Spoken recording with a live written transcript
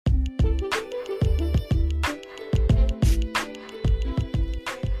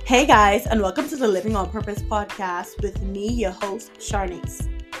Hey guys, and welcome to the Living on Purpose podcast with me, your host, Sharnice.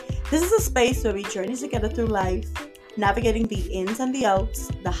 This is a space where we journey together through life, navigating the ins and the outs,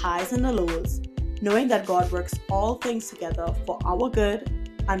 the highs and the lows, knowing that God works all things together for our good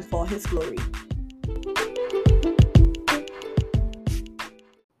and for His glory.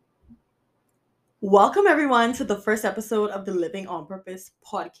 Welcome everyone to the first episode of the Living on Purpose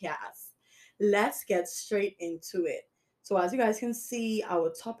podcast. Let's get straight into it. So as you guys can see,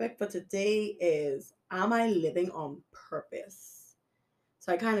 our topic for today is, am I living on purpose?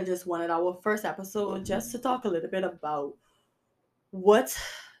 So I kind of just wanted our first episode just to talk a little bit about what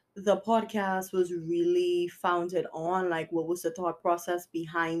the podcast was really founded on, like what was the thought process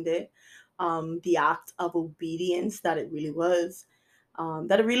behind it, the act of obedience that it really was,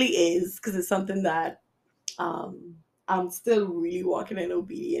 that it really is, because it's something that um, I'm still really walking in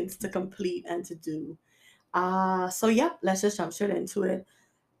obedience to complete and to do. So yeah, let's just jump straight into it.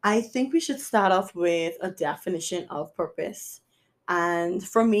 I think we should start off with a definition of purpose. And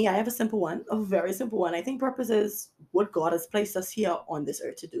for me, I have a simple one, a very simple one. I think purpose is what God has placed us here on this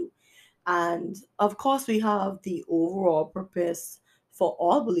earth to do. And of course, we have the overall purpose for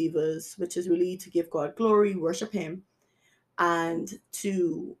all believers, which is really to give God glory, worship Him, and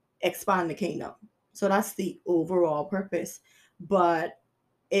to expand the kingdom. So that's the overall purpose. But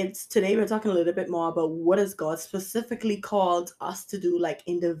it's today we're talking a little bit more about what has God specifically called us to do, like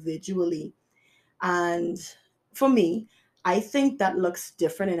individually. And for me, I think that looks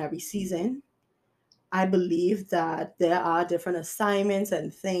different in every season. I believe that there are different assignments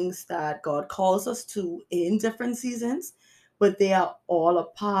and things that God calls us to in different seasons, but they are all a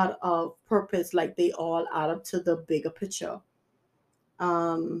part of purpose, like they all add up to the bigger picture.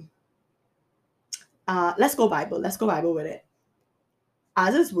 Um, let's go Bible. Let's go Bible with it.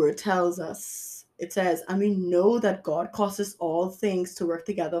 As His word tells us, it says, and we know that God causes all things to work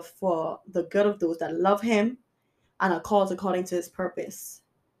together for the good of those that love Him and are called according to His purpose.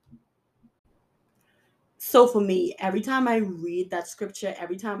 So for me, every time I read that scripture,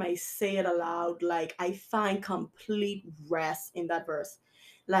 every time I say it aloud, like I find complete rest in that verse.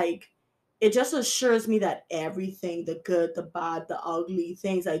 Like it just assures me that everything, the good, the bad, the ugly,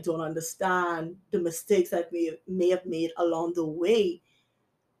 things I don't understand, the mistakes that may have made along the way,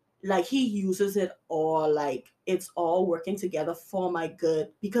 like He uses it all, like it's all working together for my good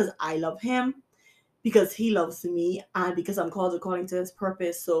because I love Him, because He loves me, and because I'm called according to His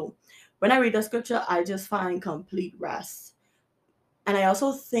purpose. So when I read the scripture, I just find complete rest. And I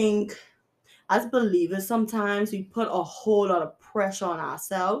also think as believers, sometimes we put a whole lot of pressure on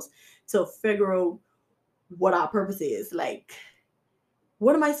ourselves to figure out what our purpose is. Like,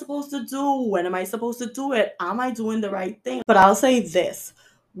 what am I supposed to do? When am I supposed to do it? Am I doing the right thing? But I'll say this,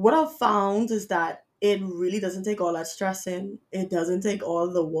 what I've found is that it really doesn't take all that stressing, it doesn't take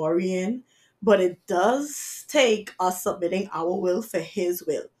all the worrying, but it does take us submitting our will for His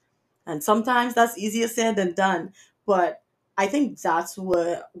will. And sometimes that's easier said than done, but I think that's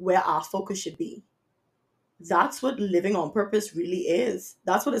where our focus should be. That's what living on purpose really is.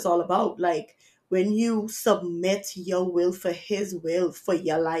 That's what it's all about. Like when you submit your will for His will for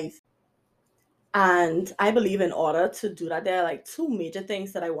your life. And I believe in order to do that, there are like two major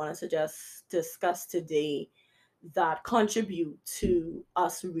things that I wanted to just discuss today that contribute to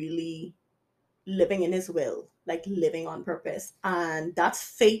us really living in His will, like living on purpose. And that's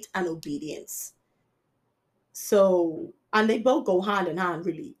faith and obedience. So, and they both go hand in hand,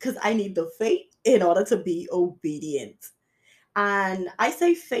 really, because I need the faith in order to be obedient. And I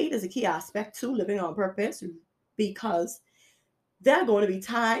say faith is a key aspect to living on purpose because there are going to be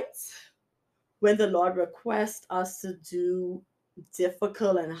times when the Lord requests us to do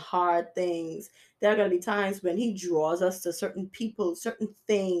difficult and hard things. There are going to be times when He draws us to certain people, certain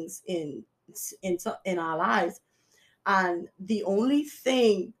things in our lives, and the only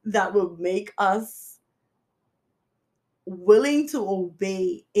thing that will make us willing to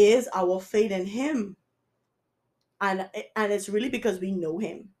obey is our faith in Him, and it's really because we know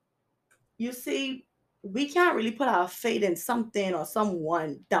Him. You see, we can't really put our faith in something or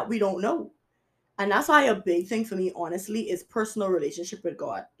someone that we don't know. And that's why a big thing for me, honestly, is personal relationship with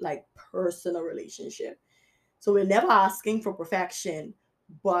God, like personal relationship. So we're never asking for perfection,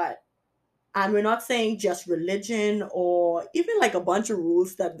 but, and we're not saying just religion or even like a bunch of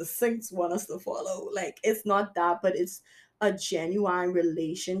rules that the saints want us to follow. Like it's not that, but it's a genuine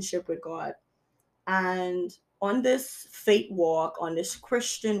relationship with God. And on this faith walk, on this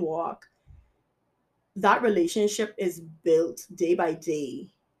Christian walk, that relationship is built day by day,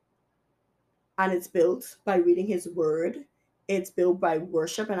 and it's built by reading His word. It's built by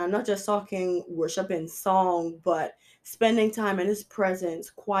worship, and I'm not just talking worship in song, but spending time in his presence,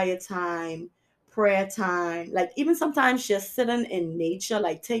 quiet time, prayer time, like even sometimes just sitting in nature,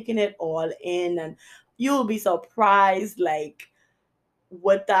 like taking it all in. And you'll be surprised like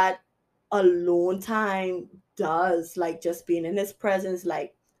what that alone time does, like just being in his presence,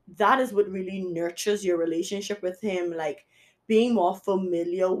 like that is what really nurtures your relationship with him, like being more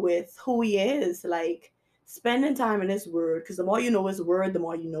familiar with who he is, like spending time in his word, because the more you know his word, the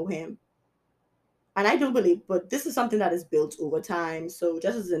more you know him. And I do believe, but this is something that is built over time. So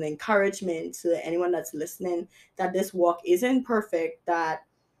just as an encouragement to anyone that's listening, that this walk isn't perfect, that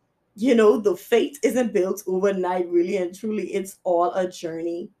the faith isn't built overnight, really and truly. It's all a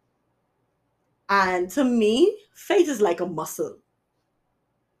journey. And to me, faith is like a muscle.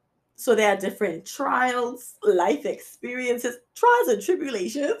 So there are different trials, life experiences, trials and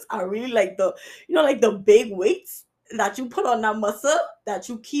tribulations are really like like the big weights that you put on that muscle that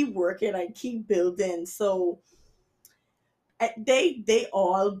you keep working and keep building. So they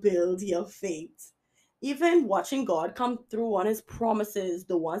all build your faith. Even watching God come through on his promises,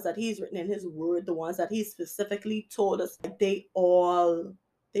 the ones that he's written in his word, the ones that he specifically told us, like, they all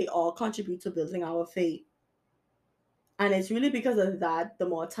contribute to building our faith. And it's really because of that, the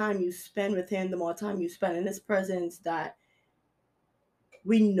more time you spend with him, the more time you spend in his presence, that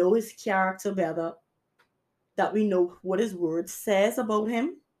we know his character better, that we know what his word says about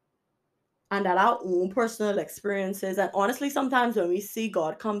him, and that our own personal experiences. And honestly, sometimes when we see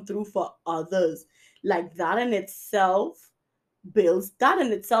God come through for others, like that in itself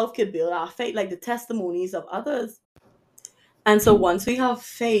could build our faith, like the testimonies of others. And so once we have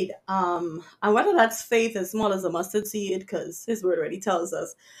faith, and whether that's faith as small as a mustard seed, because his word already tells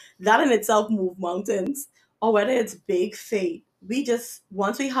us that in itself move mountains, or whether it's big faith, we just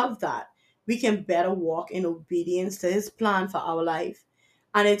once we have that, we can better walk in obedience to his plan for our life.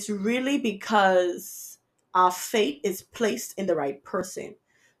 And it's really because our faith is placed in the right person.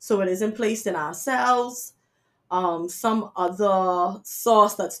 So it isn't placed in ourselves, some other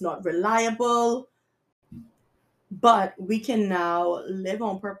source that's not reliable, but we can now live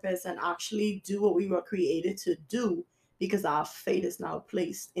on purpose and actually do what we were created to do, because our faith is now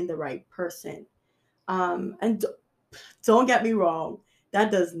placed in the right person. And don't get me wrong,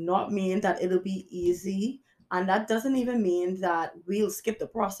 that does not mean that it'll be easy, and that doesn't even mean that we'll skip the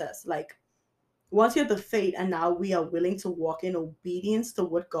process. Like, once you have the faith and now we are willing to walk in obedience to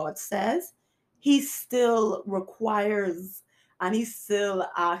what God says, he still requires and he still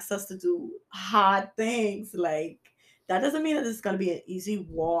asks us to do hard things. Like, that doesn't mean that it's going to be an easy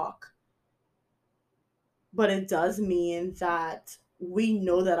walk, but it does mean that we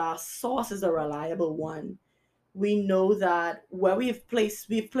know that our source is a reliable one. We know that where we've placed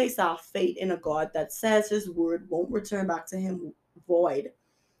our faith in a God that says his word won't return back to him void.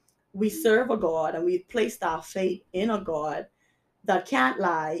 We serve a God, and we've placed our faith in a God that can't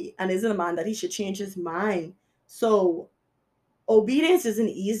lie and isn't a man that he should change his mind. So obedience isn't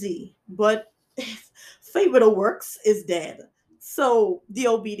easy, but faith without works is dead. So the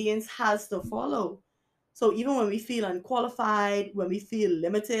obedience has to follow. So even when we feel unqualified, when we feel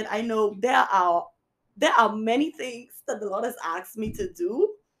limited, I know there are many things that the Lord has asked me to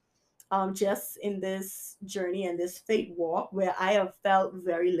do, just in this journey and this faith walk, where I have felt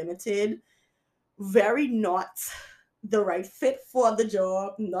very limited, very not the right fit for the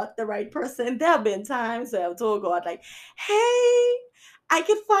job, not the right person. There have been times where I've told God, like, hey, I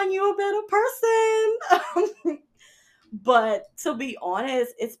could find you a better person. But to be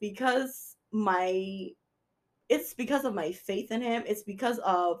honest, it's because of my faith in him. It's because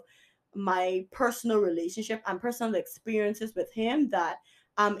of my personal relationship and personal experiences with him that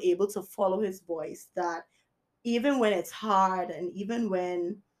I'm able to follow his voice. That even when it's hard, and even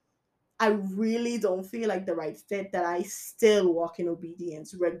when I really don't feel like the right fit, that I still walk in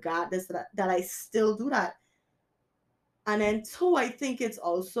obedience, regardless, that I still do that. And then two, I think it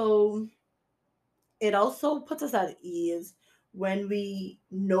also puts us at ease when we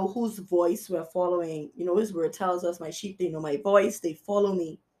know whose voice we're following. His word tells us, my sheep, they know my voice, they follow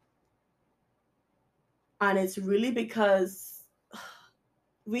me. And it's really because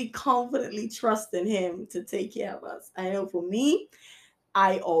we confidently trust in him to take care of us. I know for me,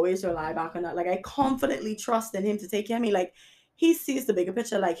 I always rely back on that. Like, I confidently trust in him to take care of me. Like, he sees the bigger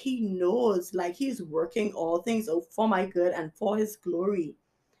picture. Like, he knows, like, he's working all things out for my good and for his glory.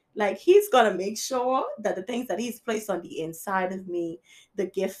 Like, he's gonna make sure that the things that he's placed on the inside of me, the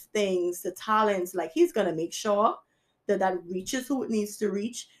gift things, the talents, like, he's gonna make sure that that reaches who it needs to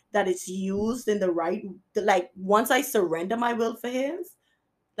reach, that it's used in the right, like, once I surrender my will for his,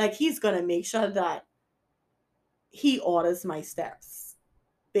 like, he's gonna make sure that he orders my steps.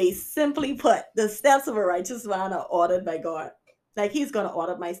 They simply put, the steps of a righteous man are ordered by God. Like he's gonna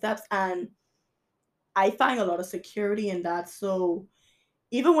order my steps, and I find a lot of security in that. So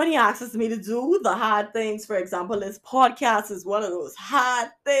even when he asks me to do the hard things, for example, this podcast is one of those hard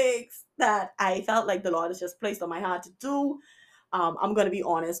things that I felt like the Lord has just placed on my heart to do. I'm going to be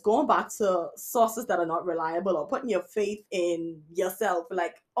honest, going back to sources that are not reliable or putting your faith in yourself.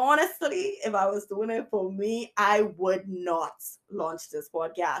 Like, honestly, if I was doing it for me, I would not launch this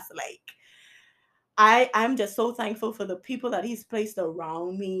podcast. Like, I'm just so thankful for the people that he's placed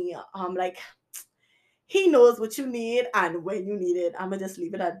around me. Like, he knows what you need and when you need it. I'm gonna just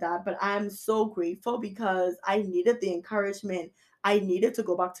leave it at that. But I'm so grateful because I needed the encouragement. I needed to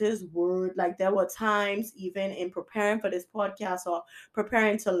go back to his word. Like there were times, even in preparing for this podcast or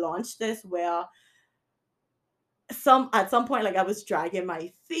preparing to launch this, where some at some point, like I was dragging my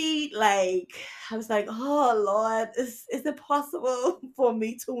feet. Like I was like, oh Lord, is it possible for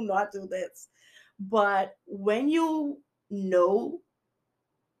me to not do this? But when you know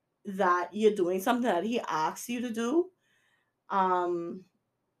that you're doing something that he asks you to do, um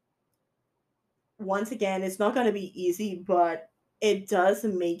once again, it's not going to be easy, but it does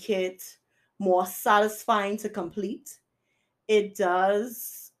make it more satisfying to complete. It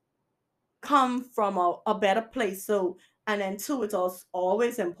does come from a better place. So, and then two, it's also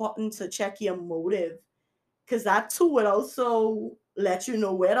always important to check your motive, because that too will also let you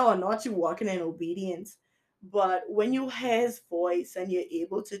know whether or not you're walking in obedience. But when you hear his voice and you're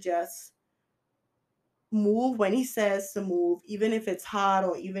able to just move when he says to move, even if it's hard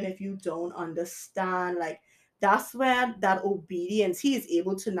or even if you don't understand, like that's where that obedience, he is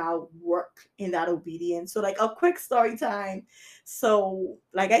able to now work in that obedience. So like a quick story time. So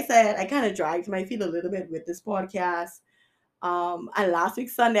like I said, I kind of dragged my feet a little bit with this podcast. And last week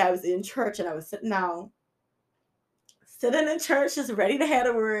Sunday I was in church and I was sitting down, sitting in church just ready to hear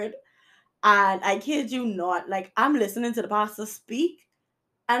the word. And I kid you not, like I'm listening to the pastor speak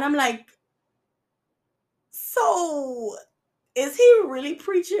and I'm like, so is he really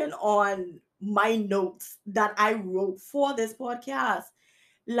preaching on my notes that I wrote for this podcast?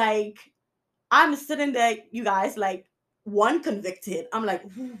 Like, I'm sitting there, you guys, like, one convicted. I'm like,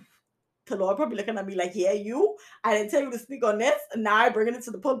 "Ooh." The Lord probably looking at me like, yeah, you, I didn't tell you to speak on this. And now I bring it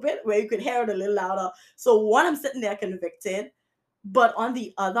into the pulpit where you could hear it a little louder. So, one, I'm sitting there convicted. But on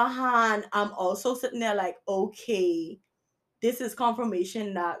the other hand, I'm also sitting there like, okay, this is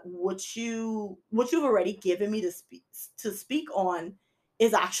confirmation that what you've already given me to speak on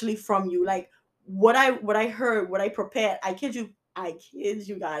is actually from you. Like what I heard, what I prepared, I kid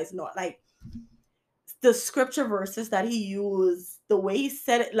you guys not, like the scripture verses that he used, the way he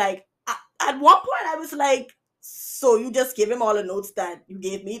said it, like at one point I was like, so you just give him all the notes that you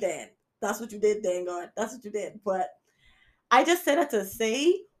gave me then? That's what you did then, God? That's what you did? But I just said it to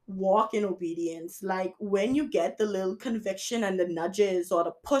say walk in obedience. Like when you get the little conviction and the nudges or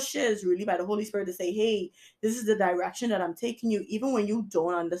the pushes really by the Holy Spirit to say, hey, this is the direction that I'm taking you, even when you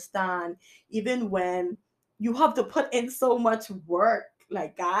don't understand, even when you have to put in so much work.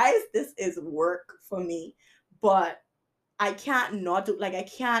 Like, guys, this is work for me. But I can't not do, like I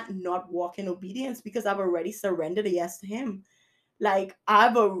can't not walk in obedience because I've already surrendered a yes to him. Like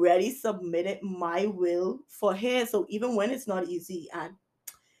I've already submitted my will for his. So even when it's not easy, and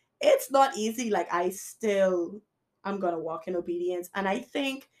it's not easy, like I'm gonna walk in obedience. And I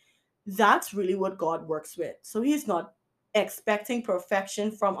think that's really what God works with. So he's not expecting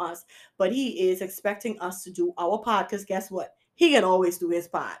perfection from us, but he is expecting us to do our part. Because guess what? He can always do his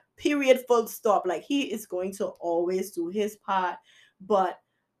part. Period. Full stop. Like he is going to always do his part. But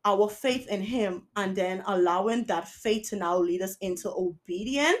our faith in him and then allowing that faith to now lead us into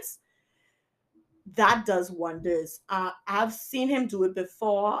obedience, that does wonders. I've seen him do it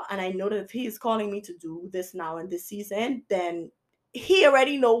before, and I know that if he's calling me to do this now in this season, then he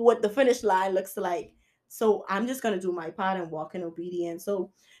already know what the finish line looks like. So I'm just gonna do my part and walk in obedience.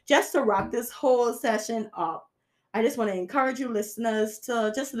 So just to wrap this whole session up, I just want to encourage you listeners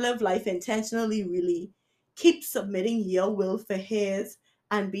to just live life intentionally, really keep submitting your will for his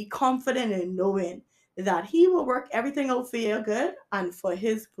and be confident in knowing that he will work everything out for your good and for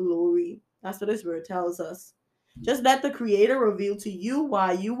his glory. That's what his word tells us. Just let the creator reveal to you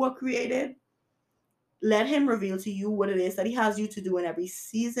why you were created. Let him reveal to you what it is that he has you to do in every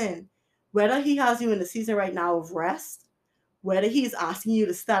season. Whether he has you in the season right now of rest, whether he's asking you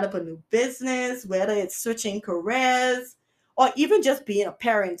to start up a new business, whether it's switching careers, or even just being a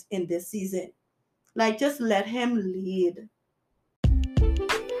parent in this season. Like, just let him lead.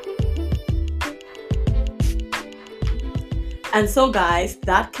 And so, guys,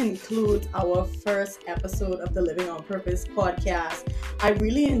 that concludes our first episode of the Living on Purpose podcast. I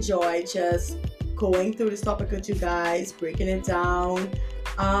really enjoyed just going through this topic with you guys, breaking it down.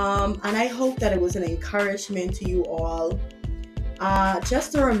 And I hope that it was an encouragement to you all.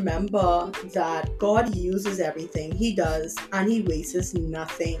 Just to remember that God uses everything, He does, and He wastes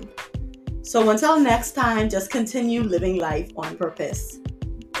nothing. So until next time, just continue living life on purpose.